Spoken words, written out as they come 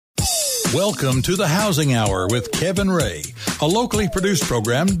Welcome to the Housing Hour with Kevin Ray, a locally produced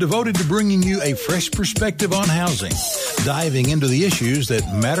program devoted to bringing you a fresh perspective on housing, diving into the issues that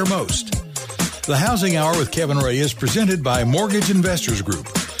matter most. The Housing Hour with Kevin Ray is presented by Mortgage Investors Group.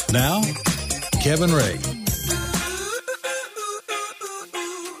 Now, Kevin Ray.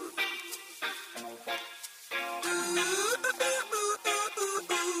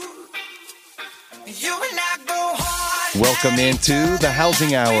 Welcome into the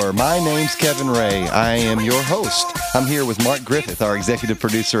Housing Hour. My name's Kevin Ray. I am your host. I'm here with Mark Griffith, our executive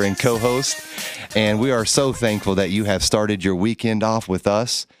producer and co-host, and we are so thankful that you have started your weekend off with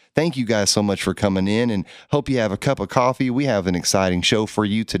us. Thank you guys so much for coming in, and hope you have a cup of coffee. We have an exciting show for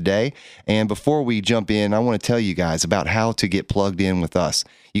you today. And before we jump in, I want to tell you guys about how to get plugged in with us.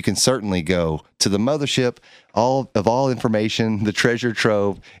 You can certainly go to the mothership, all information, the treasure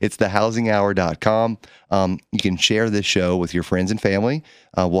trove. It's thehousinghour.com. You can share this show with your friends and family.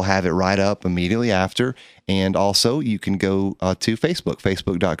 We'll have it right up immediately after. And also, you can go to Facebook,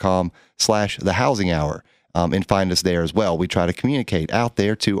 facebook.com/thehousinghour. And find us there as well. We try to communicate out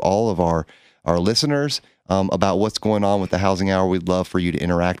there to all of our listeners about what's going on with the Housing Hour. We'd love for you to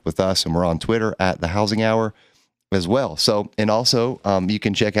interact with us, and we're on Twitter at the Housing Hour as well. So, and also you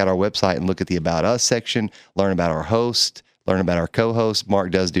can check out our website and look at the About Us section, learn about our host, learn about our co-host.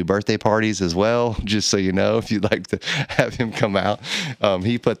 Mark does do birthday parties as well, just so you know, if you'd like to have him come out.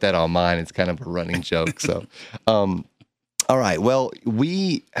 He put that on mine. It's kind of a running joke. So, all right. Well,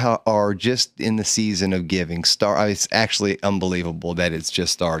 we are just in the season of giving. It's actually unbelievable that it's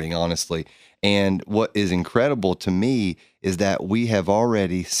just starting, honestly. And what is incredible to me is that we have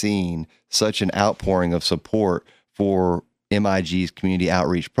already seen such an outpouring of support for MIG's community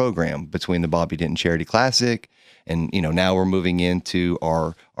outreach program between the Bobby Denton Charity Classic. And, now we're moving into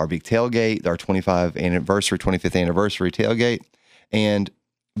our big tailgate, our 25th anniversary tailgate. And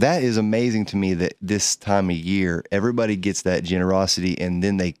that is amazing to me that this time of year, everybody gets that generosity and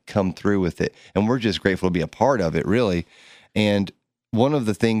then they come through with it. And we're just grateful to be a part of it, really. And one of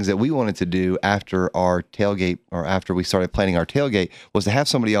the things that we wanted to do after our tailgate, or after we started planning our tailgate, was to have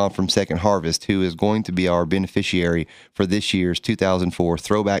somebody on from Second Harvest who is going to be our beneficiary for this year's 2004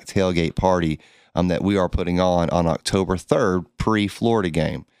 Throwback Tailgate Party that we are putting on October 3rd, pre-Florida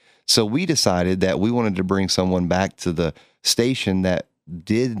game. So we decided that we wanted to bring someone back to the station that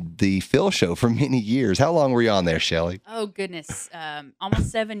did the Phil show for many years. How long were you on there, Shelly? Oh, goodness. Almost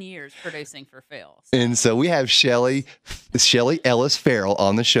 7 years producing for Phil. And so we have Shelly Ellis Farrell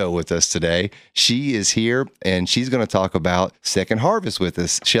on the show with us today. She is here, and she's going to talk about Second Harvest with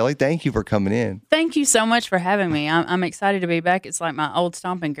us. Shelly, thank you for coming in. Thank you so much for having me. I'm excited to be back. It's like my old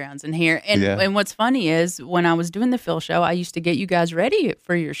stomping grounds in here. And what's funny is when I was doing the Phil show, I used to get you guys ready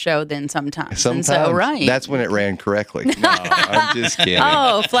for your show then sometimes. And so, right. That's when it ran correctly. No, I'm just kidding.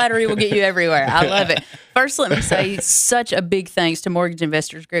 Oh, flattery will get you everywhere. I love it. First, let me say such a big thanks to Mortgage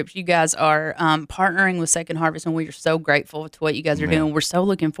Investors Group. You guys are partnering with Second Harvest, and we are so grateful to what you guys are doing. We're so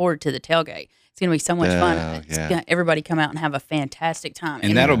looking forward to the tailgate. It's going to be so much fun. Everybody come out and have a fantastic time.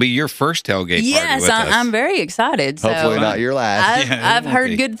 And that'll be your first tailgate party with us. I'm very excited. Hopefully not your last. I've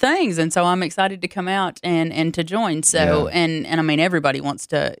heard good things, and so I'm excited to come out and to join. So, and I mean, everybody wants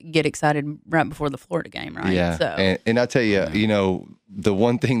to get excited right before the Florida game, right? Yeah. So. And I tell you, the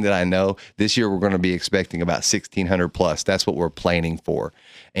one thing that I know this year we're going to be expecting about 1,600 plus. That's what we're planning for.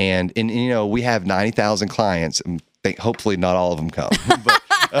 And we have 90,000 clients, and hopefully not all of them come. But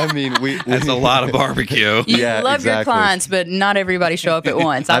I mean, that's a lot of barbecue. You love your clients, but not everybody show up at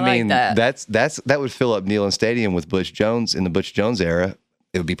once. I mean, like that. That would fill up Neyland Stadium with Butch Jones in the Butch Jones era.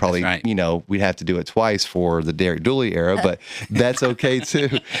 It would be probably, we'd have to do it twice for the Derek Dooley era, but that's okay too.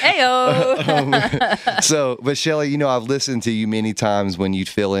 Heyo. But Shelly, I've listened to you many times when you'd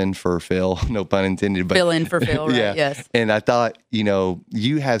fill in for Phil, no pun intended. But fill in for Phil, right? Yeah. Yes. And I thought,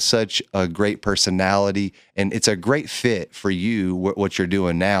 you have such a great personality, and it's a great fit for you, what you're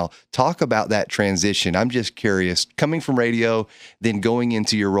doing now. Talk about that transition. I'm just curious, coming from radio, then going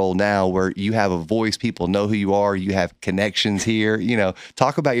into your role now where you have a voice, people know who you are, you have connections here,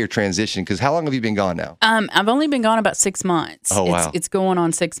 talk about your transition, because how long have you been gone now? I've only been gone about 6 months. Oh, wow. It's going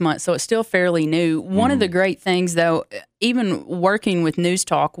on 6 months, so it's still fairly new. One of the great things, though, even working with News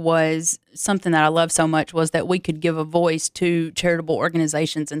Talk was something that I love so much, was that we could give a voice to charitable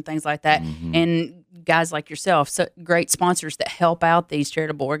organizations and things like that. And guys like yourself, so great sponsors that help out these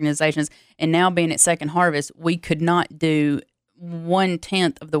charitable organizations. And now being at Second Harvest, we could not do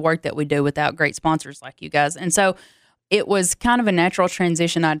 1/10 of the work that we do without great sponsors like you guys. And so it was kind of a natural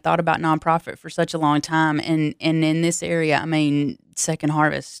transition. I'd thought about nonprofit for such a long time. And in this area, I mean, Second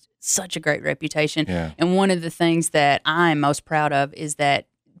Harvest, such a great reputation. Yeah. And one of the things that I'm most proud of is that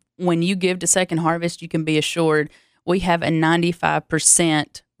when you give to Second Harvest, you can be assured we have a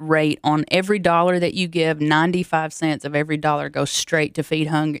 95% rate on every dollar that you give. 95 cents of every dollar goes straight to feed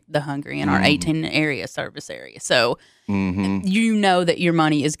the hungry in our 18 area service area. So you know that your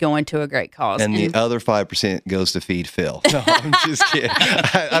money is going to a great cause. And the other 5% goes to feed Phil. No, I'm just kidding.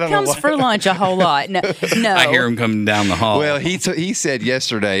 I don't know. It comes for lunch a whole lot. No. I hear him coming down the hall. Well, he said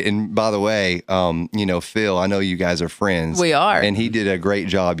yesterday, and by the way, Phil, I know you guys are friends. We are. And he did a great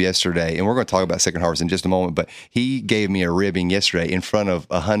job yesterday. And we're going to talk about Second Harvest in just a moment, but he gave me a ribbing yesterday in front of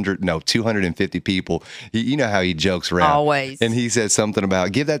 250 people. You know how he jokes around. Always. And he said something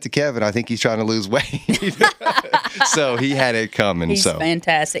about, give that to Kevin. I think he's trying to lose weight. So he had it coming. He's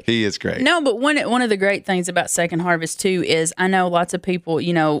fantastic. He is great. No, but one of the great things about Second Harvest too is I know lots of people.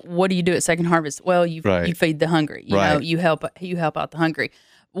 What do you do at Second Harvest? Well, you feed the hungry. You know, you help out the hungry.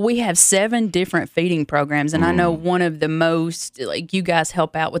 We have 7 different feeding programs, and I know one of the most, like, you guys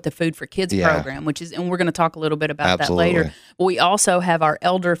help out with the Food for Kids program, which is, and we're going to talk a little bit about that later. But we also have our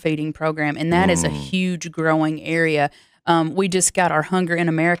elder feeding program, and that is a huge growing area. We just got our Hunger in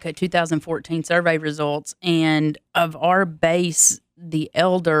America 2014 survey results, and of our base, the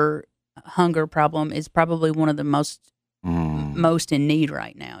elder hunger problem is probably one of the most in need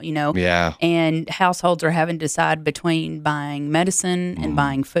right now, Yeah. And households are having to decide between buying medicine and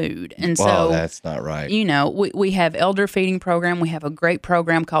buying food. And so that's not right. We have elder feeding program. We have a great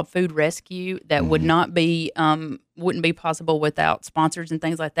program called Food Rescue that would not be wouldn't be possible without sponsors and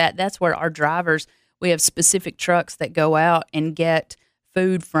things like that. That's where our drivers, we have specific trucks that go out and get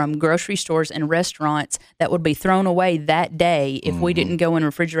food from grocery stores and restaurants that would be thrown away that day if we didn't go in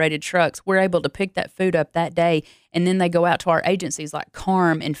refrigerated trucks. We're able to pick that food up that day, and then they go out to our agencies like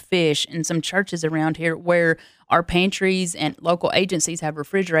Carm and Fish and some churches around here where our pantries and local agencies have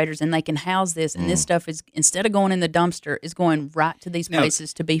refrigerators, and they can house this. And this stuff is, instead of going in the dumpster, is going right to these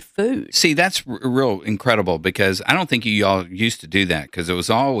places to be food. See, that's real incredible, because I don't think you all used to do that, because it was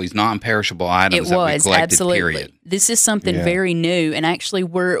always non-perishable items that we collected, absolutely. Period. This is something very new, and actually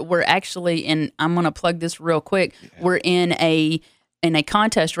we're actually, and I'm going to plug this real quick, we're in a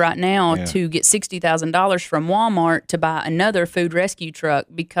contest right now to get $60,000 from Walmart to buy another food rescue truck,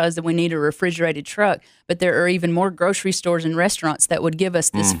 because we need a refrigerated truck. But there are even more grocery stores and restaurants that would give us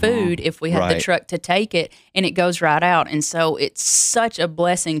this food if we had the truck to take it, and it goes right out. And so it's such a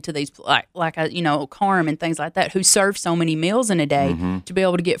blessing to these, like Carm and things like that, who serve so many meals in a day, to be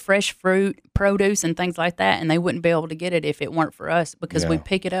able to get fresh fruit, produce, and things like that. And they wouldn't be able to get it if it weren't for us, because we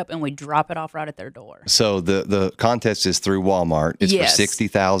pick it up and we drop it off right at their door. So the contest is through Walmart. It's for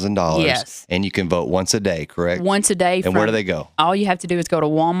 $60,000. Yes. And you can vote once a day, correct? Once a day. And where do they go? All you have to do is go to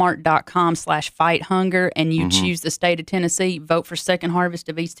walmart.com/fighthunger, and you choose the state of Tennessee. Vote for Second Harvest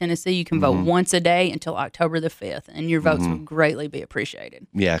of East Tennessee. You can vote once a day until October the 5th, and your votes will greatly be appreciated.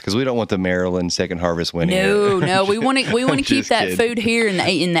 Yeah, because we don't want the Maryland Second Harvest winning. No, we want to keep that food here in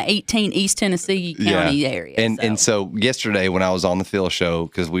the 18 East Tennessee county area. And so yesterday when I was on the Phil show,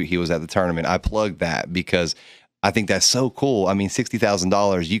 because he was at the tournament, I plugged that because I think that's so cool. I mean,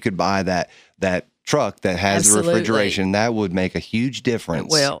 $60,000, you could buy that truck that has the refrigeration. That would make a huge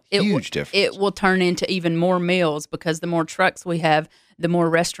difference. Huge difference. It will turn into even more meals, because the more trucks we have, the more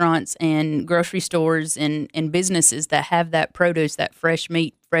restaurants and grocery stores and businesses that have that produce, that fresh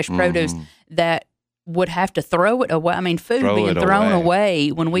meat, fresh produce, that would have to throw it away. I mean, food being thrown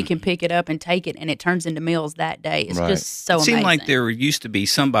away when we can pick it up and take it, and it turns into meals that day. It's just so amazing. It seemed like there used to be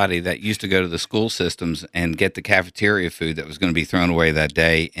somebody that used to go to the school systems and get the cafeteria food that was going to be thrown away that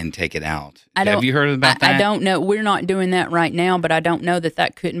day and take it out. Have you heard about that? I don't know. We're not doing that right now, but I don't know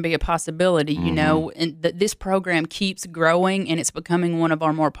that couldn't be a possibility, and this program keeps growing, and it's becoming one of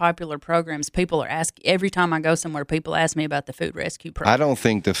our more popular programs. People are asking, every time I go somewhere, people ask me about the food rescue program. I don't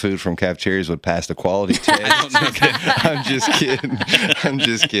think the food from cafeterias would pass the quality test. I'm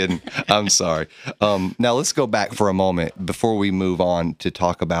just kidding. I'm sorry. Now let's go back for a moment before we move on to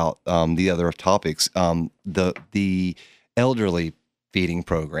talk about the other topics. The elderly feeding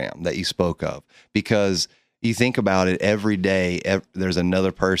program that you spoke of, because you think about it, every day there's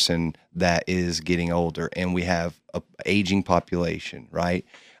another person that is getting older, and we have a aging population, right?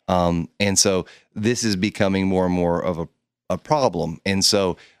 And so this is becoming more and more of a problem. And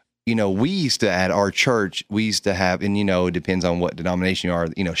so, we used to, at our church, have, and it depends on what denomination you are,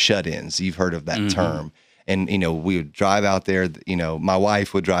 shut-ins. You've heard of that term. And, we would drive out there, my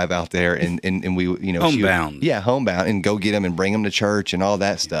wife would drive out there and we, homebound. Homebound, and go get them and bring them to church and all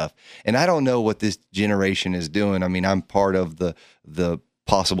that stuff. And I don't know what this generation is doing. I mean, I'm part of the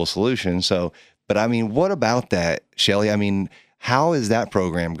possible solution. So, but I mean, what about that, Shelley? I mean, How is that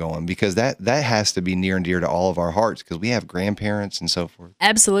program going? Because that has to be near and dear to all of our hearts because we have grandparents and so forth.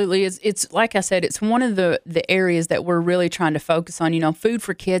 Absolutely. It's like I said, it's one of the areas that we're really trying to focus on. You know, Food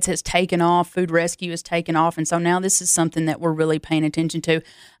for Kids has taken off, food rescue has taken off, and so now this is something that we're really paying attention to.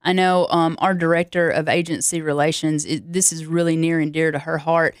 I know our director of agency relations, this is really near and dear to her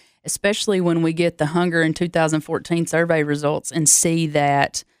heart, especially when we get the Hunger in 2014 survey results and see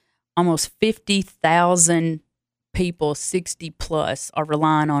that almost 50,000 people 60 plus are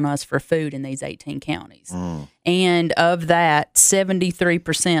relying on us for food in these 18 counties. And of that,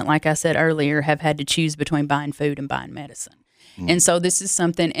 73%, like I said earlier, have had to choose between buying food and buying medicine. And so this is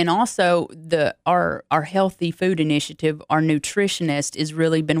something, and also our Healthy Food Initiative, our nutritionist has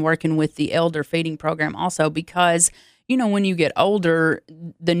really been working with the elder feeding program also because, you know, when you get older,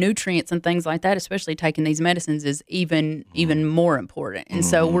 the nutrients and things like that, especially taking these medicines, is even more important. And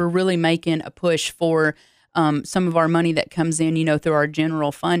so we're really making a push for some of our money that comes in, you know, through our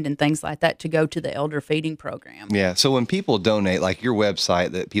general fund and things like that to go to the elder feeding program. Yeah. So when people donate, like your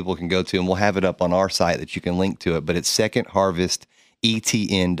website that people can go to, and we'll have it up on our site that you can link to it, but it's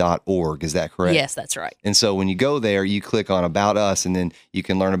secondharvestetn.org. Is that correct? Yes, that's right. And so when you go there, you click on About Us, and then you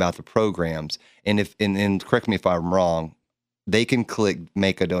can learn about the programs. And and correct me if I'm wrong, they can click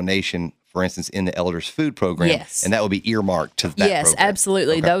Make a Donation, for instance, in the Elders Food Program. Yes. And that will be earmarked to that program. Yes,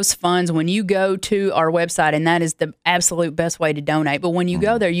 absolutely. Okay. Those funds, when you go to our website, and that is the absolute best way to donate, but when you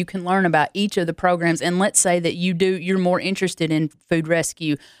go there, you can learn about each of the programs. And let's say that you're more interested in food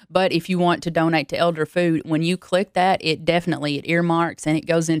rescue, but if you want to donate to Elder Food, when you click that, it earmarks and it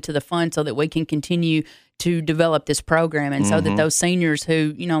goes into the fund so that we can continue to develop this program. And so that those seniors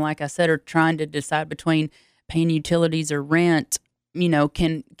who, you know, like I said, are trying to decide between paying utilities or rent, you know,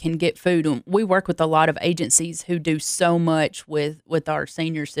 can get food. And we work with a lot of agencies who do so much with our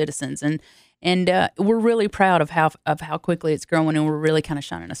senior citizens, and we're really proud of how quickly it's growing, and we're really kind of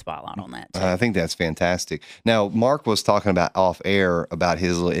shining a spotlight on that too. I think that's fantastic. Now, Mark was talking about off air about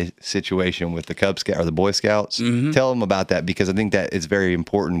his situation with the Cub Scout or the Boy Scouts. Tell him about that, because I think that it's very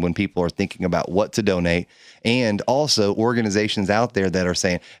important when people are thinking about what to donate, and also organizations out there that are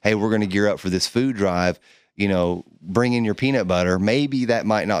saying, "Hey, we're going to gear up for this food drive. You know, bring in your peanut butter." Maybe that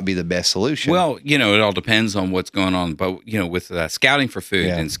might not be the best solution. Well, you know, it all depends on what's going on. But, you know, with Scouting for Food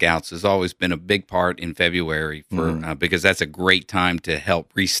and Scouts has always been a big part in February for because that's a great time to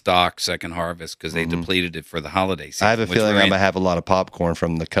help restock Second Harvest because they depleted it for the holiday season. I have a feeling I'm going to have a lot of popcorn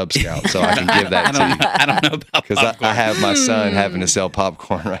from the Cub Scouts, so I can give that to you. I don't know about because I have my son having to sell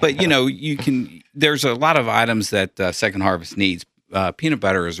popcorn right But, now. you know, there's a lot of items that Second Harvest needs. Peanut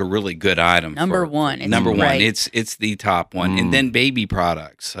butter is a really good item. Number one. It's the top one. And then baby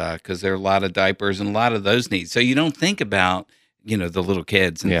products, because there are a lot of diapers and a lot of those needs. So you don't think about, you know, the little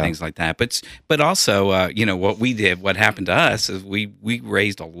kids and things like that. But also, you know, what happened to us is we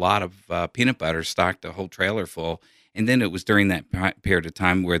raised a lot of peanut butter, stocked a whole trailer full. And then it was during that period of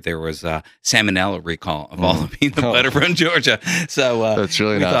time where there was a salmonella recall of all the peanut butter from Georgia. So that's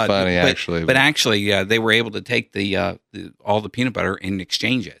really not funny, actually. But actually, they were able to take all the peanut butter and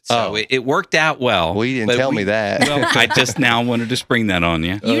exchange it. So it worked out well. Well, you didn't tell me that. Well, I just now wanted to spring that on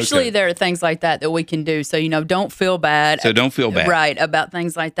you. Usually there are things like that we can do. So, you know, don't feel bad. Right, about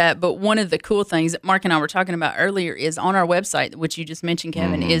things like that. But one of the cool things that Mark and I were talking about earlier is on our website, which you just mentioned,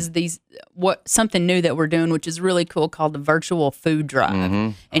 Kevin, is something new that we're doing, which is really cool, called the virtual food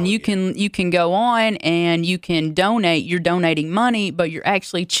drive. And you can go on and you can donate. You're donating money, but you're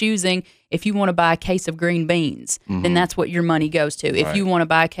actually choosing if you want to buy a case of green beans, then that's what your money goes to. If you want to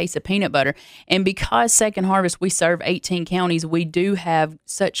buy a case of peanut butter. And because Second Harvest, we serve 18 counties, we do have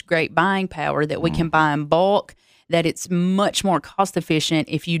such great buying power that we can buy in bulk, that it's much more cost efficient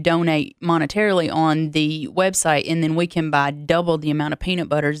if you donate monetarily on the website, and then we can buy double the amount of peanut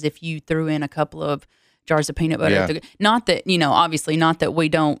butters if you threw in a couple of jars of peanut butter. Not that, you know, obviously not that we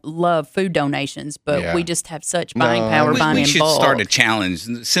don't love food donations, but we just have such buying power buying in bulk. We should start a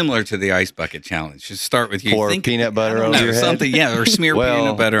challenge similar to the Ice Bucket Challenge. Just start with you. Pour peanut butter over your head? Something, or smear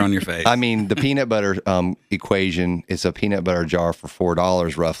peanut butter on your face. I mean, the peanut butter equation is a peanut butter jar for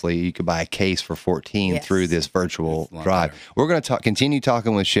 $4 roughly. You could buy a case for $14 through this virtual drive. Better. We're going to continue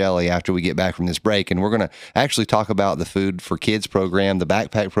talking with Shelly after we get back from this break, and we're going to actually talk about the Food for Kids program, the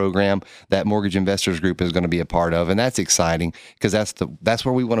backpack program that Mortgage Investors Group is going to be a part of, and that's exciting because that's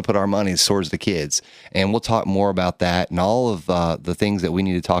where we want to put our money towards the kids. And we'll talk more about that and all of the things that we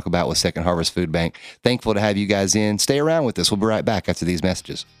need to talk about with Second Harvest Food Bank. Thankful to have you guys in. Stay around with us. We'll be right back after these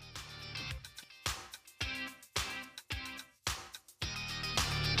messages.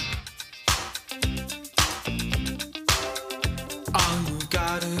 All you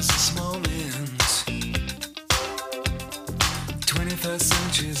got is this moment.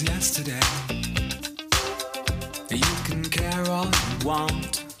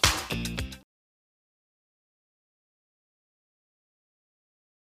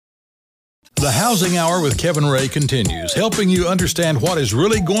 The Housing Hour with Kevin Ray continues, helping you understand what is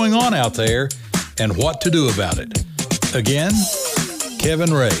really going on out there and what to do about it. Again,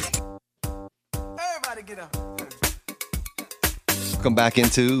 Kevin Ray. Everybody get up. Welcome back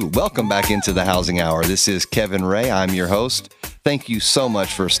into the Housing Hour. This is Kevin Ray. I'm your host. Thank you so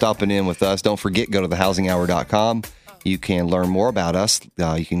much for stopping in with us. Don't forget, go to thehousinghour.com. You can learn more about us.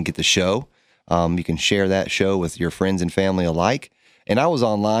 You can get the show. You can share that show with your friends and family alike. And I was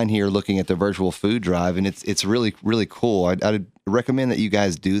online here looking at the virtual food drive, and it's really, really cool. I'd recommend that you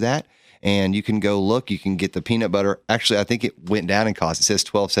guys do that. And you can go look. You can get the peanut butter. Actually, I think it went down in cost. It says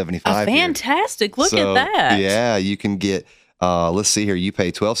 $12.75. Fantastic! Look at that. Yeah, you can get. Let's see here. You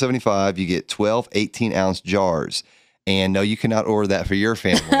pay $12.75. You get 12 18-ounce jars. And no, you cannot order that for your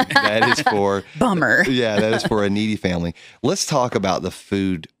family. That is for bummer. Yeah, that is for a needy family. Let's talk about the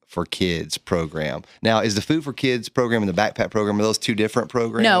Food for Kids program. Now, is the Food for Kids program and the Backpack program, are those two different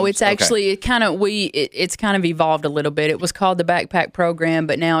programs? No, it's actually it's kind of evolved a little bit. It was called the Backpack program,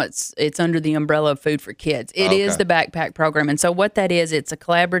 but now it's under the umbrella of Food for Kids. It is the Backpack program. And so what that is, it's a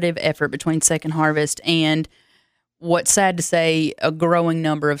collaborative effort between Second Harvest and, what's sad to say, a growing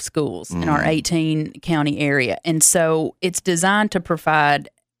number of schools in our 18-county area. And so it's designed to provide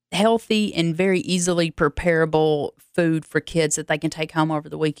healthy and very easily preparable food for kids that they can take home over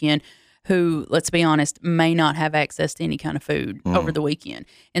the weekend who, let's be honest, may not have access to any kind of food over the weekend.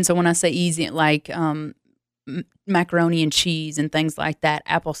 And so when I say easy, like macaroni and cheese and things like that,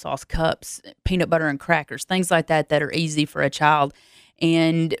 applesauce cups, peanut butter and crackers, things like that are easy for a child.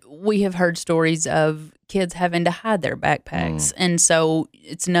 And we have heard stories of kids having to hide their backpacks. And so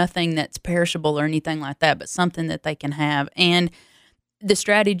it's nothing that's perishable or anything like that, but something that they can have. And the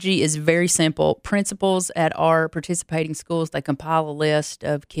strategy is very simple. Principals at our participating schools, they compile a list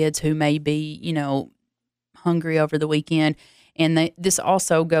of kids who may be, hungry over the weekend. And this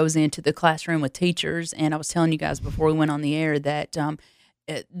also goes into the classroom with teachers. And I was telling you guys before we went on the air that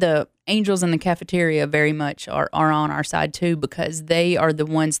the angels in the cafeteria very much are on our side too, because they are the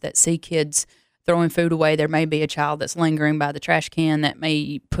ones that see kids throwing food away. There may be a child that's lingering by the trash can that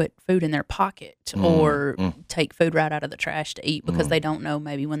may put food in their pocket or take food right out of the trash to eat because they don't know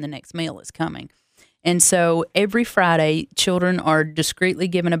maybe when the next meal is coming. And so every Friday, children are discreetly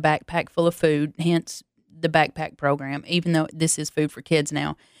given a backpack full of food, hence the Backpack program, even though this is Food for Kids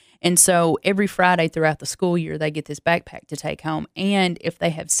now. And so every Friday throughout the school year, they get this backpack to take home. And if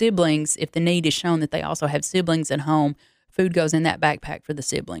they have siblings, if the need is shown that they also have siblings at home, food goes in that backpack for the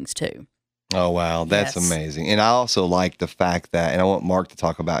siblings too. Oh, wow. That's amazing. And I also like the fact that, and I want Mark to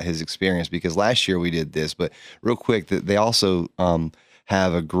talk about his experience because last year we did this, but real quick, that they also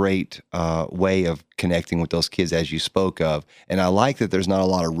have a great way of connecting with those kids as you spoke of. And I like that there's not a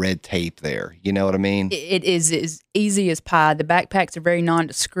lot of red tape there. You know what I mean? It is as easy as pie. The backpacks are very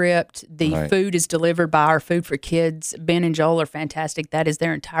nondescript. The food is delivered by our Food for Kids. Ben and Joel are fantastic. That is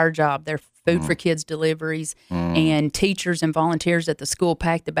their entire job. They're Food for Kids deliveries, and teachers and volunteers at the school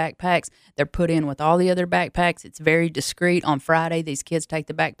pack the backpacks. They're put in with all the other backpacks. It's very discreet. On Friday, these kids take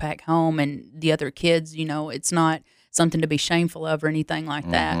the backpack home, and the other kids, it's not something to be shameful of or anything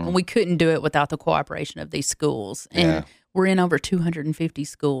like that. And we couldn't do it without the cooperation of these schools. And we're in over 250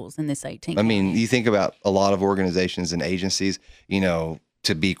 schools in this 18. I mean, you think about a lot of organizations and agencies,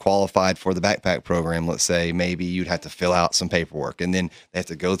 to be qualified for the backpack program, let's say maybe you'd have to fill out some paperwork and then they have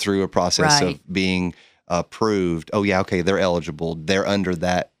to go through a process of being approved. Oh yeah, okay, they're eligible. They're under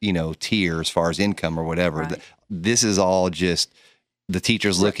that, tier as far as income or whatever. Right. This is all just the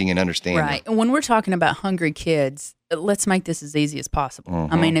teachers looking and understanding. Right. And when we're talking about hungry kids, let's make this as easy as possible.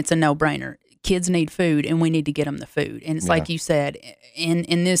 I mean, it's a no-brainer. Kids need food and we need to get them the food. And it's like you said,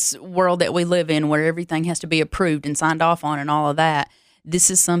 in this world that we live in where everything has to be approved and signed off on and all of that,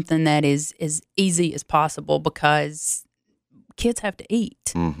 this is something that is as easy as possible because kids have to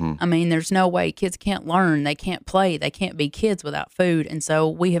eat. I mean, there's no way kids can't learn, they can't play, they can't be kids without food. And so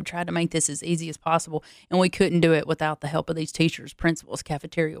we have tried to make this as easy as possible, and we couldn't do it without the help of these teachers, principals,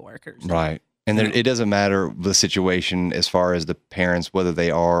 cafeteria workers. Right. And then it doesn't matter the situation as far as the parents, whether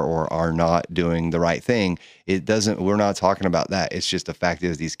they are or are not doing the right thing. We're not talking about that. It's just the fact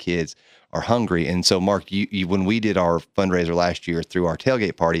is these kids are hungry. And so, Mark, you when we did our fundraiser last year through our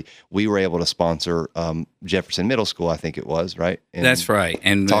tailgate party, we were able to sponsor Jefferson Middle School, I think it was, right? And that's right.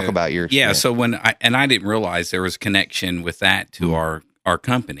 And talk about your experience. So I didn't realize there was a connection with that to our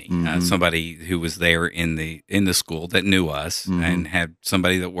company. Somebody who was there in the school that knew us and had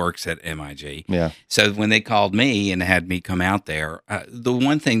somebody that works at MIG. Yeah. So when they called me and had me come out there, the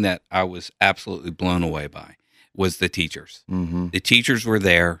one thing that I was absolutely blown away by was the teachers. The teachers were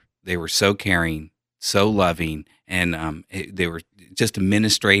there. They were so caring. so loving, and they were just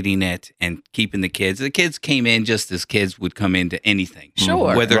administrating it and keeping the kids. The kids came in just as kids would come into anything.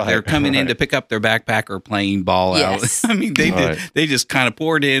 Sure. Whether they're coming in to pick up their backpack or playing ball Yes. out. I mean, they Right. did. They just kind of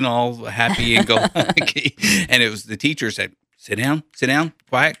poured in all happy and go lucky. And it was the teacher said, sit down,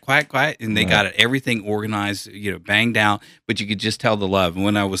 quiet. And they got it, everything organized, banged out, but you could just tell the love. And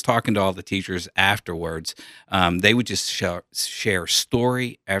when I was talking to all the teachers afterwards, they would just share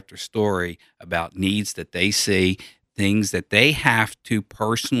story after story about needs that they see, things that they have to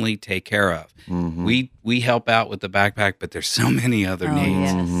personally take care of. Mhm. We help out with the backpack, but there's so many other Oh,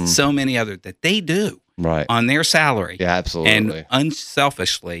 needs, yes. so many other that they do Right. on their salary. Yeah, absolutely. And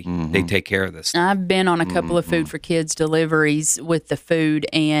unselfishly, they take care of this. I've been on a couple of Food for Kids deliveries with the food,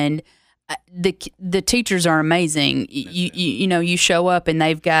 and the teachers are amazing. You show up and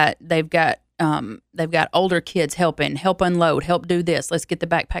they've got older kids help unload, help do this. Let's get the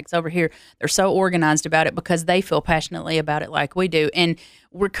backpacks over here. They're so organized about it because they feel passionately about it like we do. And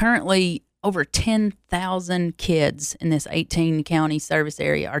we're currently over 10,000 kids in this 18 county service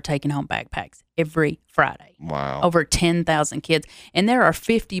area are taking home backpacks every Friday. Wow. Over 10,000 kids. And there are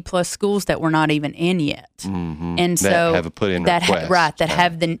 50 plus schools that we're not even in yet. Mhm. And That so have put in that requests.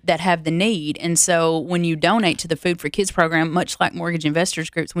 have the need. And so when you donate to the Food for Kids program, much like Mortgage Investors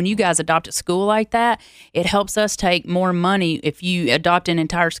Groups, when you guys adopt a school like that, it helps us take more money. If you adopt an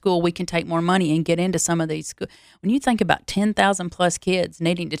entire school, we can take more money and get into some of these schools. When you think about 10,000 plus kids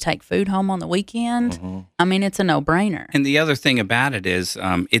needing to take food home on the weekend, I mean, it's a no-brainer. And the other thing about it is,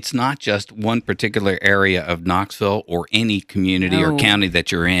 it's not just one particular area of Knoxville or any community or No. county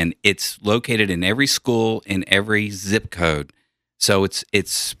that you're in. It's located in every school, in every zip code. So it's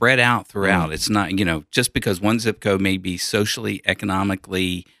spread out throughout. It's not, just because one zip code may be socially,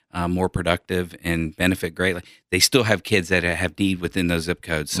 economically more productive and benefit greatly, they still have kids that have need within those zip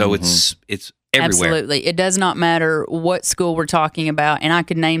codes. So it's everywhere. Absolutely. It does not matter what school we're talking about. And I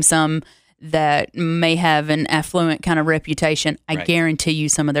could name some that may have an affluent kind of reputation. I Right. guarantee you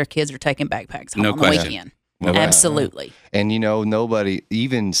some of their kids are taking backpacks home No on question. the weekend. No question. Absolutely. And nobody,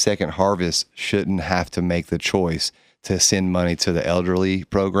 even Second Harvest, shouldn't have to make the choice to send money to the elderly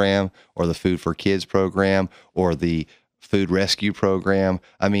program or the Food for Kids program or the food rescue program.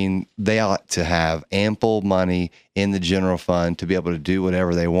 I mean, they ought to have ample money in the general fund to be able to do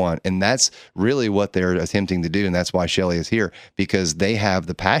whatever they want. And that's really what they're attempting to do. And that's why Shelley is here, because they have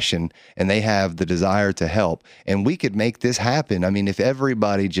the passion and they have the desire to help. And we could make this happen. I mean, if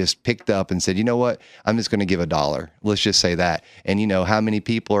everybody just picked up and said, you know what, I'm just going to give $1. Let's just say that. And how many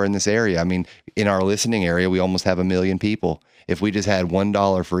people are in this area? I mean, in our listening area, we almost have 1 million people. If we just had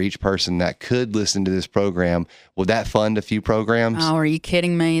 $1 for each person that could listen to this program, would that fund a few programs? Oh, are you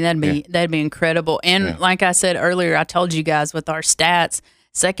kidding me? That'd be incredible. And like I said earlier, I told you guys with our stats,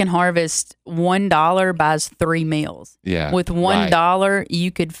 Second Harvest, $1 buys 3 meals. Yeah, With $1,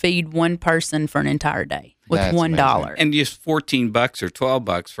 you could feed one person for an entire day. With That's $1. And just $14 or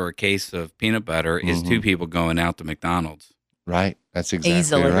 $12 for a case of peanut butter is 2 people going out to McDonald's. Right. That's exactly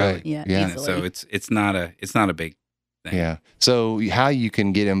Easily. right. Yeah, Yeah. easily. So it's not a big thing. Yeah. So how you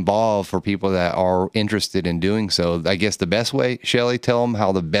can get involved for people that are interested in doing so, I guess the best way, Shelley, tell them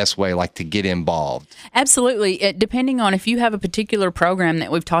how the best way to get involved. Absolutely. Depending on if you have a particular program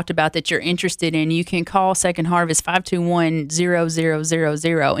that we've talked about that you're interested in, you can call Second Harvest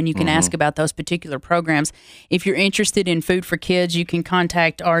 521-0000 and you can ask about those particular programs. If you're interested in Food for Kids, you can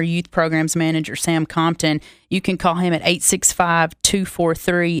contact our youth programs manager, Sam Compton. You can call him at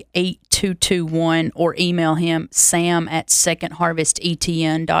 865-243-8221 or email him,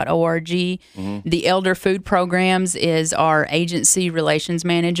 sam@secondharvestetn.org. The Elder Food Programs is our agency relations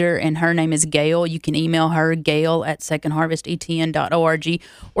manager, and her name is Gail. You can email her, gail@secondharvestetn.org,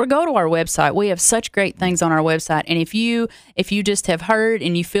 or go to our website. We have such great things on our website. And if you just have heard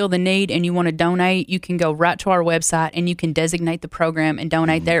and you feel the need and you want to donate, you can go right to our website and you can designate the program and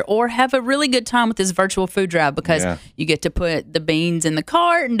donate there, or have a really good time with this virtual food drive because you get to put the beans in the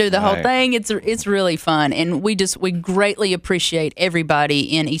cart and do the whole thing. It's really fun. And we greatly appreciate everybody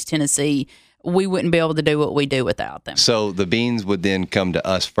in East Tennessee. We wouldn't be able to do what we do without them. So the beans would then come to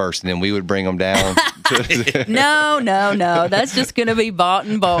us first, and then we would bring them down. No. That's just going to be bought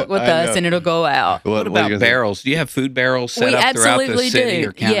in bulk with us, and it'll go out. What about barrels? Do you have food barrels set up throughout the city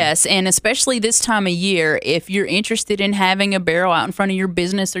or county? Yes, and especially this time of year, if you're interested in having a barrel out in front of your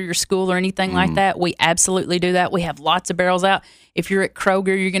business or your school or anything like that, we absolutely do that. We have lots of barrels out. If you're at Kroger,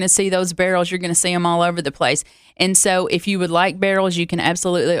 you're going to see those barrels. You're going to see them all over the place. And so if you would like barrels, you can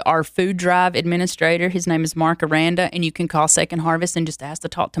absolutely, our food drive administrator, his name is Mark Aranda, and you can call Second Harvest and just ask to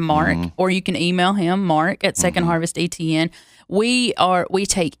talk to Mark, or you can email him, Mark, at Second Harvest ETN. we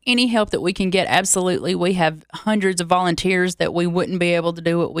take any help that we can get. Absolutely. We have hundreds of volunteers that we wouldn't be able to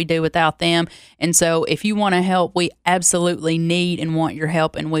do what we do without them. And so if you want to help, we absolutely need and want your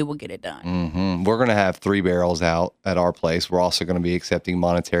help, and we will get it done. Mm-hmm. We're going to have 3 barrels out at our place. We're also going to be accepting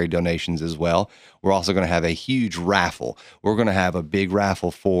monetary donations as well. We're also going to have a huge raffle. We're going to have a big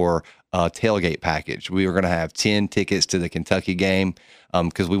raffle for a tailgate package. We are going to have 10 tickets to the Kentucky game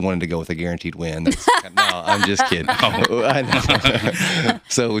because we wanted to go with a guaranteed win. No, I'm just kidding. I know.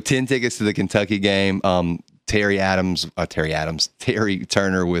 So 10 tickets to the Kentucky game. Terry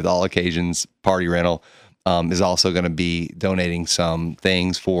Turner with All Occasions Party Rental is also going to be donating some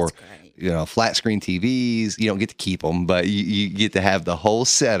things for flat screen TVs. You don't get to keep them, but you get to have the whole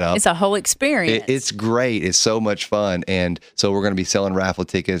setup. It's a whole experience. It's great. It's so much fun. And so we're going to be selling raffle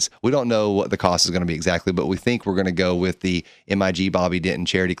tickets. We don't know what the cost is going to be exactly, but we think we're going to go with the MIG Bobby Denton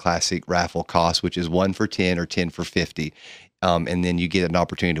Charity Classic raffle cost, which is 1 for 10 or 10 for 50. And then you get an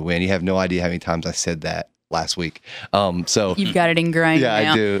opportunity to win. You have no idea how many times I said that last week. So you've got it ingrained. Yeah,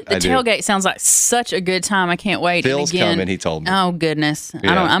 now. I do. The tailgate sounds like such a good time. I can't wait. Phil's coming, he told me. Oh goodness,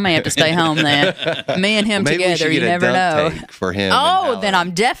 Yeah. I may have to stay home then. Me and him Maybe we together. should You get a never know. dunk tank for him. Oh, then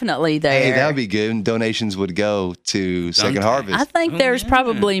I'm definitely there. Hey, that would be good. And donations would go to Second tank. Harvest. I think there's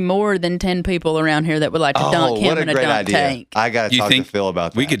probably more than 10 people around here that would like to dunk him what a in a great dunk idea. tank. I got to You talk to think Phil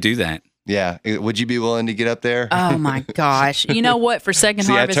about that. We could do that. Yeah. Would you be willing to get up there? Oh my gosh! You know what? For Second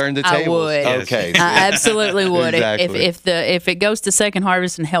See, Harvest, I turned the I tables. would. Okay. I absolutely would. Exactly. If it goes to Second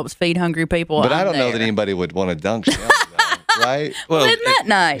Harvest and helps feed hungry people, But I'm I don't know there. that anybody would want to dunk Shelly, though, right? Well, isn't that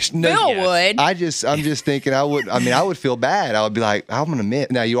nice? No, Phil yes. would. I'm just thinking I would feel bad. I would be like, I'm gonna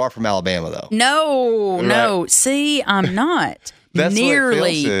admit. Now you are from Alabama though. No. See, I'm not. That's what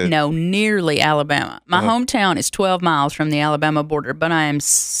Phil said. Nearly Alabama. My hometown is 12 miles from the Alabama border, but I am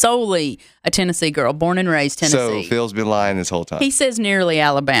solely a Tennessee girl, born and raised Tennessee. So Phil's been lying this whole time. He says nearly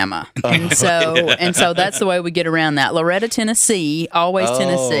Alabama, and so that's the way we get around that. Loretta, Tennessee, always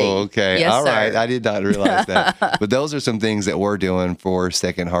Tennessee. Oh, okay. Yes, all right. sir. I did not realize that. But those are some things that we're doing for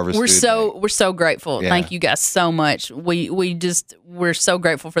Second Harvest. We're Food Bank. we're so grateful. Yeah. Thank you guys so much. We're so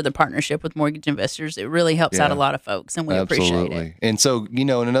grateful for the partnership with Mortgage Investors. It really helps out a lot of folks, and we appreciate it. And so, and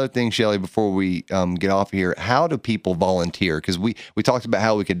another thing, Shelly, before we get off here, how do people volunteer? Because we talked about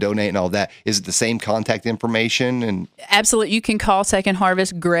how we could donate and all that. Is it the same contact information? And Absolutely. You can call Second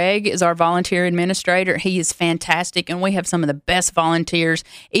Harvest. Greg is our volunteer administrator. He is fantastic, and we have some of the best volunteers.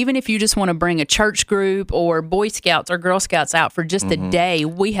 Even if you just want to bring a church group or Boy Scouts or Girl Scouts out for just a day,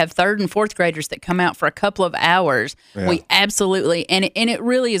 we have 3rd and 4th graders that come out for a couple of hours. Yeah. We absolutely, and it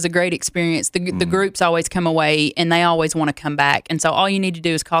really is a great experience. The groups always come away, and they always want to come back. And so all you need to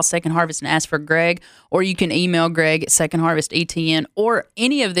do is call Second Harvest and ask for Greg, or you can email Greg at Second Harvest ETN, or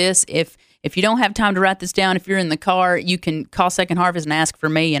any of this. If you don't have time to write this down, if you're in the car, you can call Second Harvest and ask for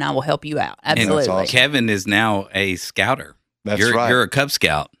me, and I will help you out. Absolutely. awesome. Kevin is now a scouter. That's you're, right. You're a Cub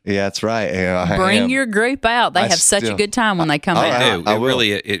Scout. yeah, that's right. Yeah, I Bring am. your group out. They I have such a still- good time when they come Oh, out. I do. I It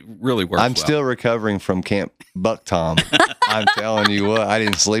will. really works. I'm well. still recovering from Camp Buck Tom. I'm telling you what, I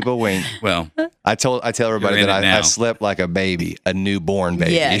didn't sleep a wink. well. I tell everybody You're in that it I now. slept like a baby, a newborn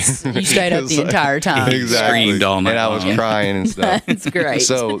baby. Yes, you stayed up It's the like- entire time. Exactly. Screamed all night and I was long. crying and stuff. That's great.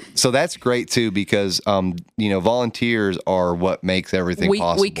 So that's great too because volunteers are what makes everything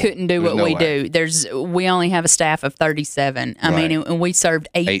possible. We couldn't do There's what no we way. do. We only have a staff of 37. I Right. mean, and we served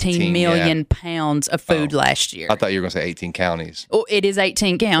 18 18, million pounds of food last year. I thought you were going to say 18 counties. Oh, it is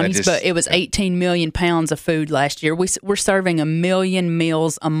 18 counties, just- but it was 18 million pounds of food last year. We're serving 1 million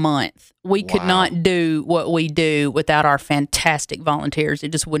meals a month. We could Wow. not do what we do without our fantastic volunteers.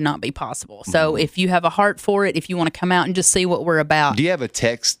 It just would not be possible. So if you have a heart for it, if you want to come out and just see what we're about. Do you have a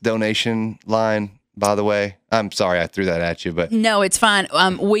text donation line, by the way? I'm sorry I threw that at you, but No, it's fine.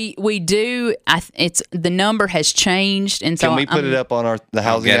 We do. It's the number has changed, and so can we put it up on the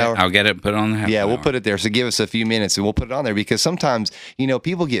housing hour? I'll get it put on the house. Yeah, we'll put it there. So give us a few minutes and we'll put it on there because sometimes,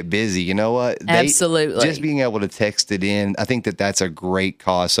 people get busy. You know what? Absolutely. Just being able to text it in, I think that's a great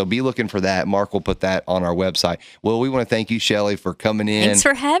cause. So be looking for that. Mark will put that on our website. Well, we want to thank you, Shelly, for coming in. Thanks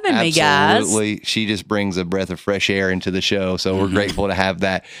for having me, guys. Absolutely. She just brings a breath of fresh air into the show. So we're grateful to have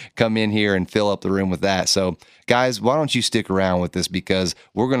that come in here and fill up the room with that. So guys, why don't you stick around with us because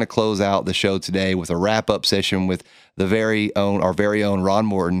we're going to close out the show today with a wrap-up session with our very own Ron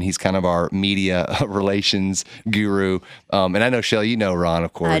Morton. He's kind of our media relations guru. And I know, Shelley, you know Ron,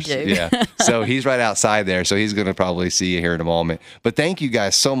 of course. I do. Yeah. So he's right outside there. So he's going to probably see you here in a moment. But thank you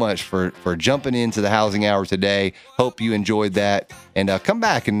guys so much for jumping into the Housing Hour today. Hope you enjoyed that. And come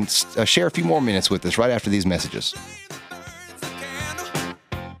back and share a few more minutes with us right after these messages.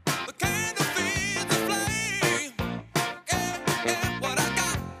 The candle feeds the flame. Yeah.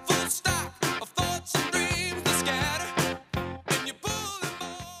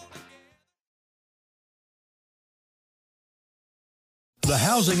 The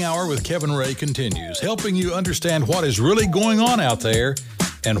Housing Hour with Kevin Ray continues, helping you understand what is really going on out there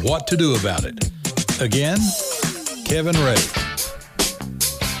and what to do about it. Again, Kevin Ray.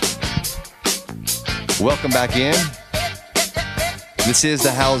 Welcome back in. This is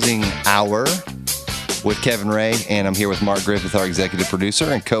the Housing Hour with Kevin Ray, and I'm here with Mark Griffith, our executive producer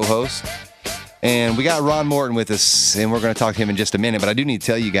and co-host. And we got Ron Morton with us, and we're going to talk to him in just a minute. But I do need to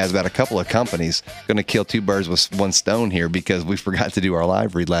tell you guys about a couple of companies. Going to kill two birds with one stone here because we forgot to do our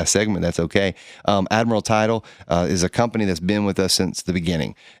live read last segment. That's okay. Admiral Title is a company that's been with us since the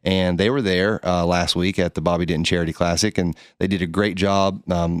beginning. And they were there last week at the Bobby Denton Charity Classic, and they did a great job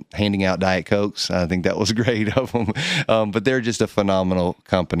handing out Diet Cokes. I think that was great of them. But they're just a phenomenal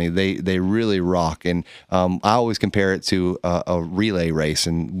company. They really rock. And I always compare it to a relay race,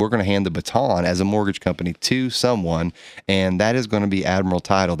 and we're going to hand the baton as a mortgage company to someone, and that is going to be Admiral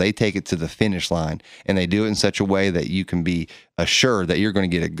Title. They take it to the finish line, and they do it in such a way that you can be assured that you're going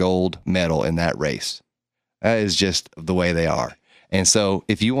to get a gold medal in that race. That is just the way they are. And so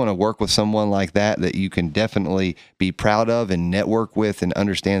if you want to work with someone like that you can definitely be proud of and network with and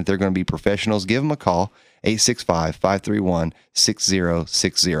understand that they're going to be professionals, give them a call,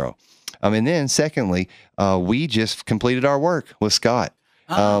 865-531-6060. And then secondly, we just completed our work with Scott.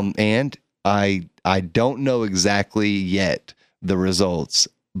 And I don't know exactly yet the results,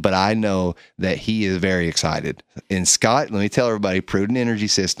 but I know that he is very excited. And Scott, let me tell everybody, Prudent Energy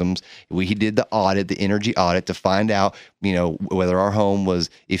Systems, he did the audit, the energy audit, to find out, whether our home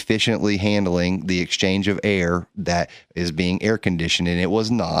was efficiently handling the exchange of air that is being air conditioned. And it was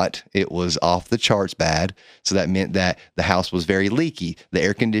not. It was off the charts bad. So that meant that the house was very leaky. The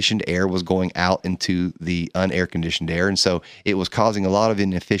air conditioned air was going out into the unair conditioned air. And so it was causing a lot of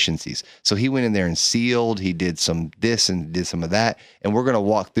inefficiencies. So he went in there and sealed. He did some this and did some of that. And we're going to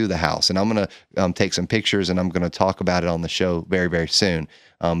walk through the house. And I'm going to take some pictures, and I'm going to talk about it on the show very, very soon.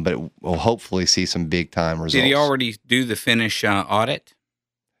 But we'll hopefully see some big time results. Did he already do the finish audit?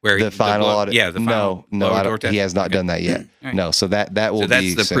 Where the final audit? Yeah, the final. No, he has not done that yet. Right. No, so that will be.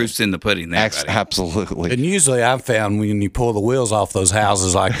 That's the proof's in the pudding there. Absolutely. And usually I've found when you pull the wheels off those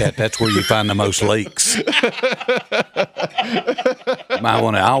houses like that, that's where you find the most leaks. Might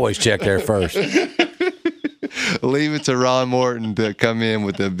want to always check there first. Leave it to Ron Morton to come in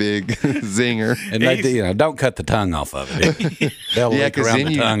with a big zinger. And they, don't cut the tongue off of it. They'll leak around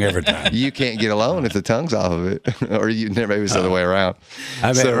the tongue every time. You can't get a loan if the tongue's off of it. Or maybe it's the other way around.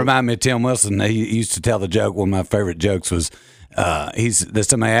 It reminded me of Tim Wilson. He used to tell the joke. One of my favorite jokes was,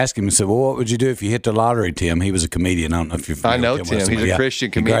 somebody asked him and said, well, what would you do if you hit the lottery, Tim? He was a comedian. I don't know if you're familiar I know with Tim. Wilson, He's a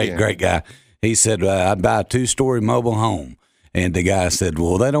Christian comedian. Great guy. He said, I'd buy a 2-story mobile home. And the guy said,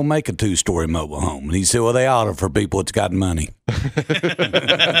 well, they don't make a 2-story mobile home. And he said, well, they ought for people that's got money.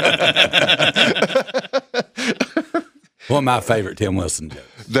 One of my favorite Tim Wilson jokes.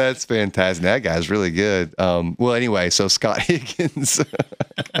 That's fantastic. That guy's really good. Well, anyway, so Scott Higgins.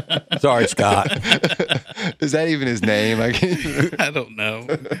 Sorry, Scott. Is that even his name? I don't know.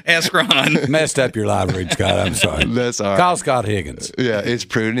 Ask Ron. Messed up your live read, Scott. I'm sorry. That's all right. Call Scott Higgins. Yeah, it's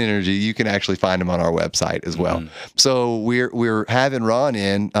Prudent Energy. You can actually find him on our website as well. Mm-hmm. So we're having Ron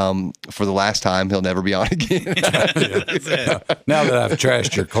in for the last time. He'll never be on again. Now that I've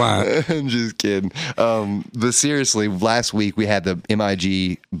trashed your client. I'm just kidding. But seriously, last week we had the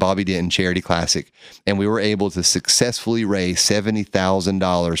MIG Bobby Denton Charity Classic, and we were able to successfully raise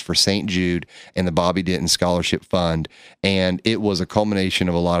 $70,000 for St. Jude and the Bobby Denton Scholarship Fund. And it was a culmination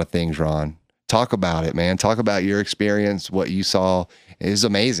of a lot of things, Ron. Talk about it, man. Talk about your experience, what you saw. It was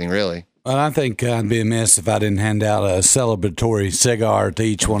amazing, really. Well, I think I'd be amiss if I didn't hand out a celebratory cigar to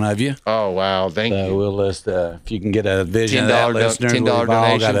each one of you. Oh, wow. Thank you. We'll list, if you can get a vision of that, listeners, we've all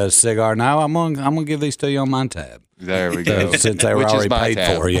got a cigar. Now, I'm gonna give these to you on my tab. There we go. Since they were already paid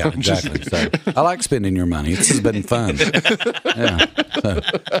for. Yeah, exactly. So I like spending your money. This has been fun. Yeah. So,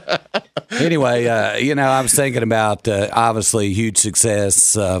 anyway, I was thinking about, obviously, huge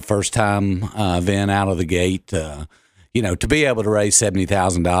success, first time event out of the gate. To be able to raise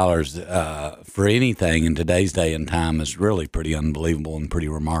 $70,000 for anything in today's day and time is really pretty unbelievable and pretty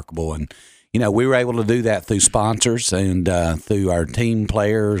remarkable. And, we were able to do that through sponsors and through our team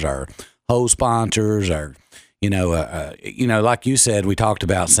players, our whole sponsors, our like you said, we talked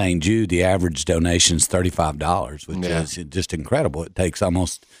about St. Jude. The average donation is $35, which is just incredible. It takes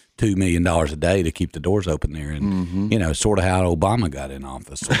almost $2 million a day to keep the doors open there, and sort of how Obama got in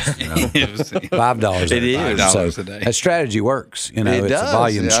office. $5 a day. $5 a day. That strategy works. It's a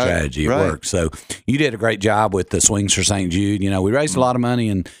volume strategy. It works. So you did a great job with the Swings for St. Jude. We raised a lot of money,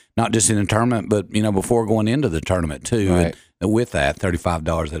 and not just in the tournament, but before going into the tournament too. Right. with that,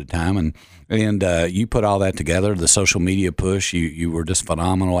 $35 at a time, and you put all that together. The social media push, you were just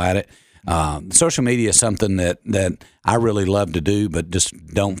phenomenal at it. Social media is something that I really love to do, but just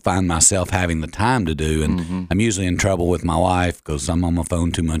don't find myself having the time to do. And I'm usually in trouble with my wife because I'm on my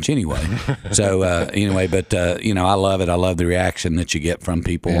phone too much anyway. So anyway, but I love it. I love the reaction that you get from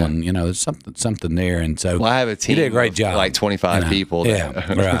people, and there's something there. And so I have a team. You did a great job, like 25 people.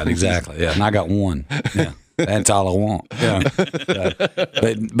 Yeah, right, exactly. Yeah, and I got one. Yeah. That's all I want.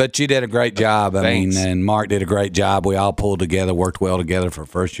 Yeah. But you did a great job. I mean, and Mark did a great job. We all pulled together, worked well together for a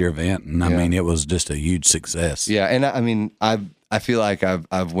first year event, and I mean, it was just a huge success. Yeah, and I mean, I feel like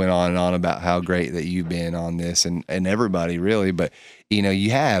I've went on and on about how great that you've been on this, and everybody really, but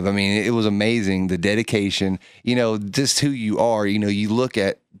you have. I mean, it was amazing, the dedication. Just who you are. You look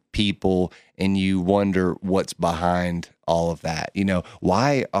at people and you wonder what's behind all of that.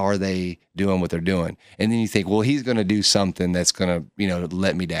 Why are they doing what they're doing? And then you think, well, he's going to do something that's going to,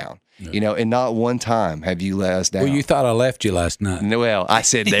 let me down. And not one time have you let us down. Well, you thought I left you last night. Well, I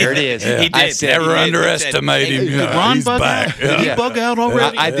said, there it is. He did. I said, never underestimate him. Did Ron bug out? Did he bug out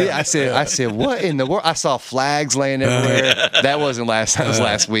already? I did. I said, what in the world? I saw flags laying everywhere. That wasn't last time. It was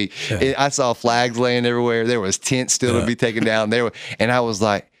last week. I saw flags laying everywhere. There was tents still to be taken down. And I was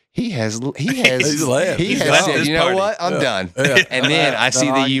like, he has left. He has said, you know what? I'm done. Yeah. And then I see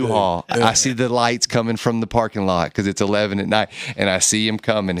the U-Haul. I see the lights coming from the parking lot because it's 11 at night, and I see him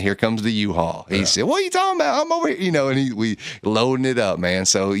coming. Here comes the U-Haul. He said, "What are you talking about? I'm over here." And we loading it up, man.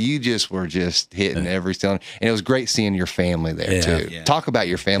 So you were just hitting every stone, and it was great seeing your family there too. Yeah. Talk about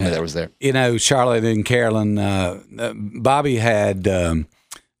your family that was there. Charlotte and Carolyn. Bobby had.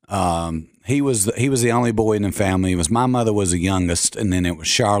 He was the only boy in the family. My mother was the youngest, and then it was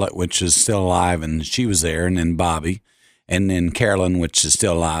Charlotte, which is still alive, and she was there, and then Bobby, and then Carolyn, which is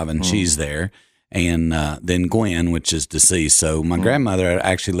still alive, and she's there, and then Gwen, which is deceased. So my grandmother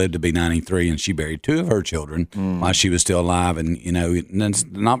actually lived to be 93, and she buried two of her children while she was still alive, and it's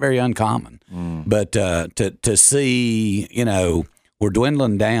not very uncommon. But to see, we're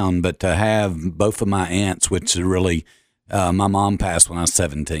dwindling down, but to have both of my aunts, which is really. My mom passed when I was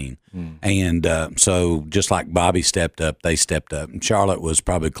 17. And so just like Bobby stepped up, they stepped up. And Charlotte was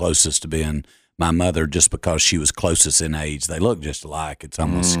probably closest to being my mother just because she was closest in age. They look just alike. It's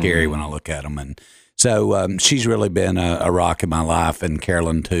almost scary when I look at them. And so she's really been a rock in my life, and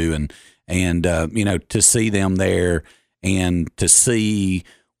Carolyn too. And to see them there and to see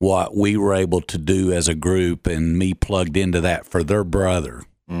what we were able to do as a group and me plugged into that for their brother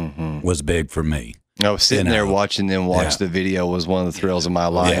was big for me. Sitting there watching them watch the video was one of the thrills of my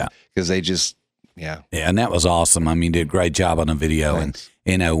life because they just, and that was awesome. I mean, did a great job on the video. Thanks.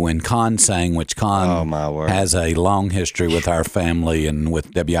 And, when Con sang, which Con has a long history with our family and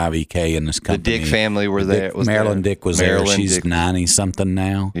with WIVK and this company. The Dick family were there. Marilyn Dick was there. She's 90-something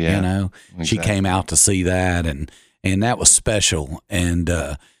now, Exactly. She came out to see that, and that was special. And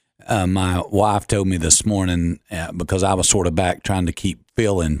my wife told me this morning, because I was sort of back trying to keep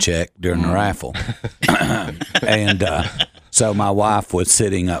Phil in check during the raffle. And so my wife was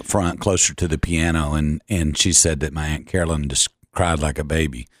sitting up front closer to the piano, and she said that my Aunt Carolyn just cried like a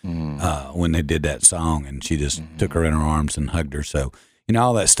baby when they did that song, and she just took her in her arms and hugged her. So,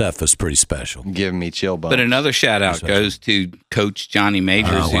 all that stuff was pretty special. Giving me chill bumps. But another shout out goes to Coach Johnny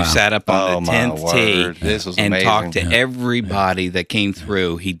Majors, who sat up on the 10th tee and talked to everybody that came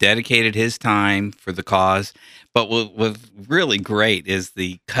through. He dedicated his time for the cause. But what was really great is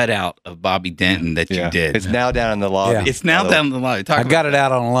the cutout of Bobby Denton that you did. It's now down in the lobby. Yeah. It's now down in the lobby. I got it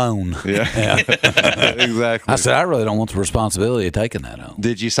out on loan. Yeah. Exactly. I said, I really don't want the responsibility of taking that home.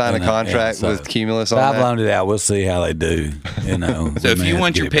 Did you sign a contract with Cumulus on that? I've loaned it out. We'll see how they do. So if you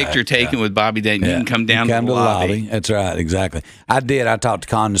want your picture taken with Bobby Denton, you can come down to the lobby. That's right. Exactly. I did. I talked to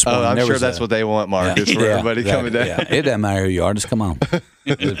Con this morning. I'm sure that's what they want, Mark. It's for everybody coming down. Yeah. It doesn't matter who you are. Just come on.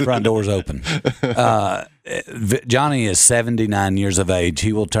 The front door's open. Johnny is 79 years of age.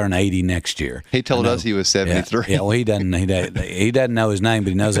 He will turn 80 next year. He told us he was 73. Yeah, well, he doesn't know his name, but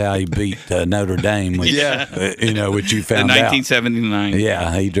he knows how he beat Notre Dame. Which, which you found out. 1979.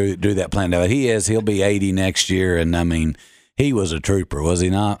 Yeah, he drew that plan out. He'll be 80 next year, and I mean, he was a trooper, was he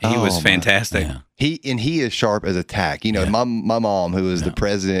not? He was fantastic. Yeah. He is sharp as a tack. My mom, who is the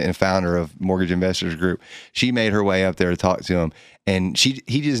president and founder of Mortgage Investors Group, she made her way up there to talk to him, and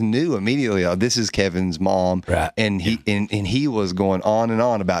he just knew immediately, this is Kevin's mom, right? And he was going on and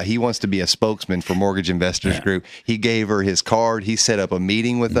on about he wants to be a spokesman for Mortgage Investors Group. He gave her his card. He set up a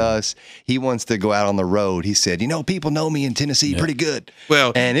meeting with us. He wants to go out on the road. He said, people know me in Tennessee pretty good.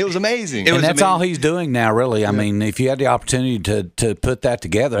 Well, and it was amazing. That's all he's doing now, really. I mean, if you had the opportunity to put that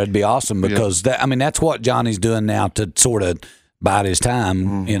together, it'd be awesome because that. mean, that's what Johnny's doing now to sort of bide his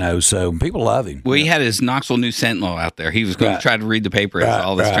time, so people love him. Well, he had his Knoxville News Sentinel out there. He was going to try to read the paper as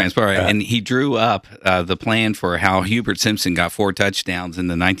all this transpired. And he drew up the plan for how Hubert Simpson got 4 touchdowns in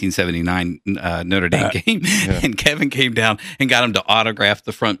the 1979 Notre Dame game. Yeah. And Kevin came down and got him to autograph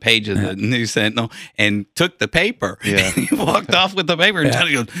the front page of the News Sentinel and took the paper. Yeah. And he walked off with the paper and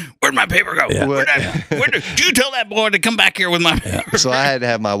Johnny goes, "Where'd my paper go? Yeah. Did you tell that boy to come back here with my paper?" So I had to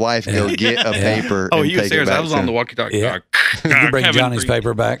have my wife go get a paper. Oh, and he was take serious. it back I was on the walkie-talkie. Yeah. You bring Kevin, Johnny's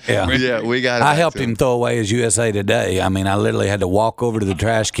paper back? Yeah, we got it. I helped him throw away his USA Today. I mean, I literally had to walk over to the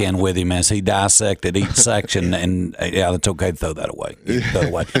trash can with him as he dissected each section. And it's okay to throw that away. Throw it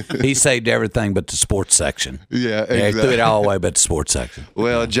away. He saved everything but the sports section. Yeah, exactly. He threw it all away but the sports section.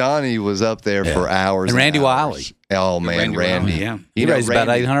 Well, Johnny was up there for hours. And Randy Wiley. Oh man, Randy! Yeah, he raised about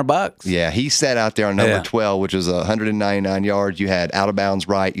 $800. Yeah, he sat out there on number 12, which was 199 yards. You had out of bounds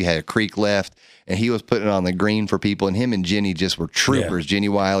right, you had a creek left, and he was putting it on the green for people. And him and Jenny just were troopers. Jenny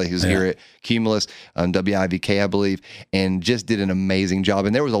Wiley, who's here at Cumulus, WIVK, I believe, and just did an amazing job.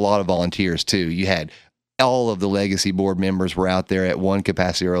 And there was a lot of volunteers too. You had all of the legacy board members were out there at one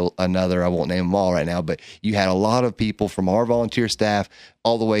capacity or another. I won't name them all right now, but you had a lot of people from our volunteer staff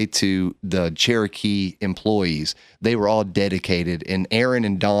all the way to the Cherokee employees. They were all dedicated, and Aaron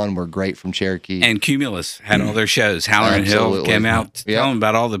and Don were great from Cherokee. And Cumulus had all their shows. Howler and Hill came out to tell them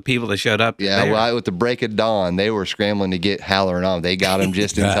about all the people that showed up. Yeah, well, with the break of dawn, they were scrambling to get Howler on. They got him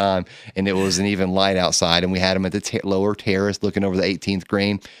just in time, and it wasn't even light outside. And we had him at the lower terrace looking over the 18th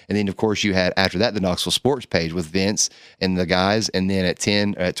green. And then, of course, you had, after that, the Knoxville Sports page with Vince and the guys. And then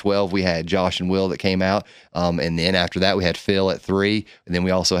at 12, we had Josh and Will that came out. And then after that, we had Phil at 3. And then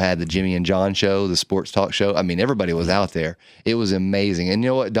we also had the Jimmy and John show, the sports talk show. I mean, everybody was out there. It was amazing. And you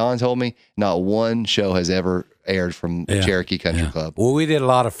know what Don told me? Not one show has ever aired from Cherokee Country Club. Well, we did a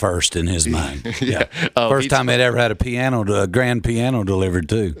lot of first in his mind. First time I'd ever had a grand piano delivered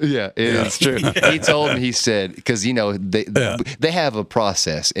too. Yeah, it's true. He told me, he said, because they have a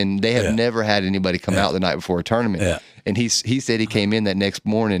process, and they have never had anybody come out the night before a tournament. Yeah. And he said he came in that next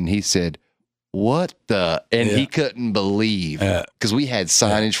morning and he said, "What the?" And he couldn't believe, because we had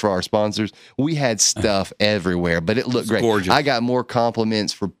signage for our sponsors. We had stuff everywhere, but it looked great. Gorgeous. I got more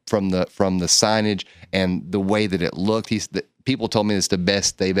compliments from the signage and the way that it looked. People told me it's the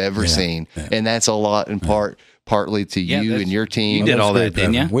best they've ever seen, and that's a lot in partly to you and your team. You did all that,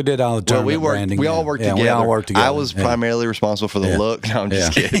 didn't you? We did all the tournament branding. We all worked together. We all worked together. I was primarily responsible for the look. No, I'm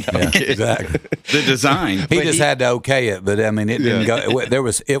just kidding. Exactly. The design. He just had to okay it, but I mean, it didn't go.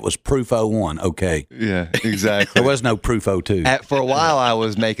 It was proof 01. Okay. Yeah, exactly. There was no proof 02. For a while, I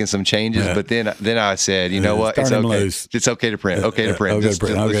was making some changes, but then I said, you know what? It's okay. Loose. It's okay to print. Okay to print. Let's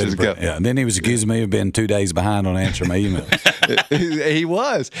just go. Yeah. And then he was accusing me of being 2 days behind on answering my emails. He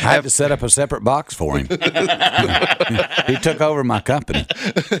was. I had to set up a separate box for him. He took over my company.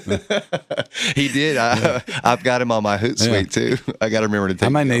 He did. I've got him on my Hootsuite too. I got to remember to take. I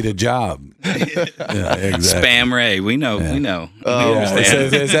may need a job. Exactly. Spam Ray. We know. We know. Oh,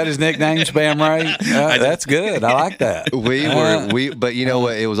 is that his nickname, Spam Ray? That's good. I like that. But you know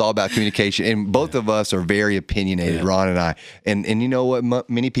what? It was all about communication, and both of us are very opinionated, Ron and I. And you know what?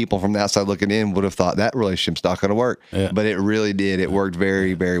 Many people from the outside looking in would have thought that relationship's not going to work, but it really did. It worked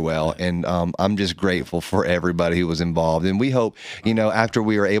very, very well, and I'm just grateful for everybody who was involved. And we hope, after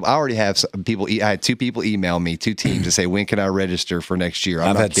we were able, I already have people. I had 2 people email me, 2 teams, to say, when can I register for next year?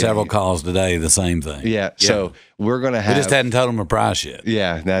 I've had several calls today, the same thing. Yeah. So we're going to have. We just hadn't told them a price yet.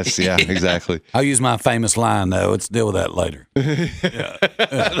 Yeah, exactly. I'll use my famous line, though. Let's deal with that later.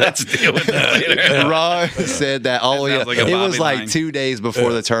 Let's deal with that later. Ron said that all the way. It was like 2 days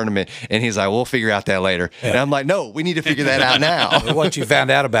before the tournament, and he's like, "We'll figure out that later." And I'm like, "No, we need to figure that out now." What you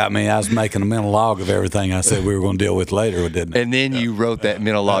found out about me, I was making a mental log of everything I said we were going to deal with later, didn't I? And then you wrote that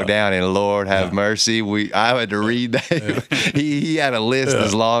mental log down, and Lord have mercy, I had to read that. He had a list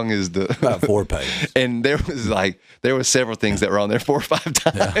as long as about 4 pages, and there was several things that were on there 4 or 5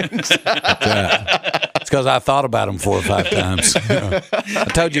 times. It's because I thought about them 4 or 5 times. I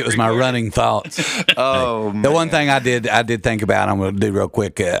told you it was my running thoughts. Oh, man. The one thing I did think about, I'm going to do real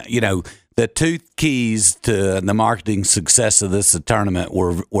quick. The 2 keys to the marketing success of this tournament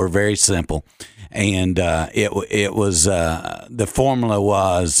were very simple, and it was the formula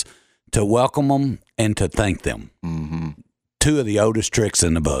was to welcome them and to thank them. Mm-hmm. two of the oldest tricks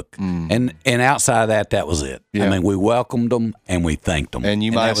in the book. And outside of that was it. Yeah. I mean, we welcomed them and we thanked them. And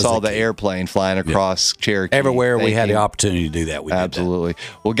you might have saw the airplane flying across Cherokee. Everywhere we had the opportunity to do that, we Absolutely. did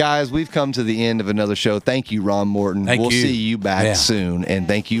that. Well, guys, we've come to the end of another show. Thank you, Ron Morton. Thank we'll you. see you back soon. And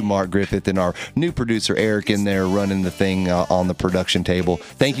thank you, Mark Griffith, and our new producer, Eric, in there running the thing on the production table.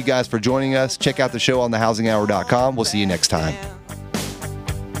 Thank you guys for joining us. Check out the show on thehousinghour.com. We'll see you next time.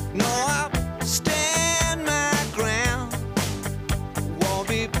 No, I'll stand my ground. Won't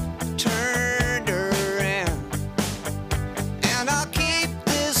be turned around. And I'll keep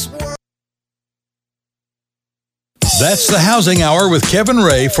this world. That's the Housing Hour with Kevin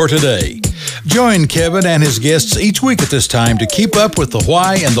Ray for today. Join Kevin and his guests each week at this time to keep up with the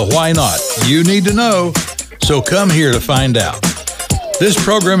why and the why not. You need to know, so come here to find out. This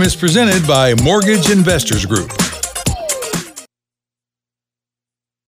program is presented by Mortgage Investors Group.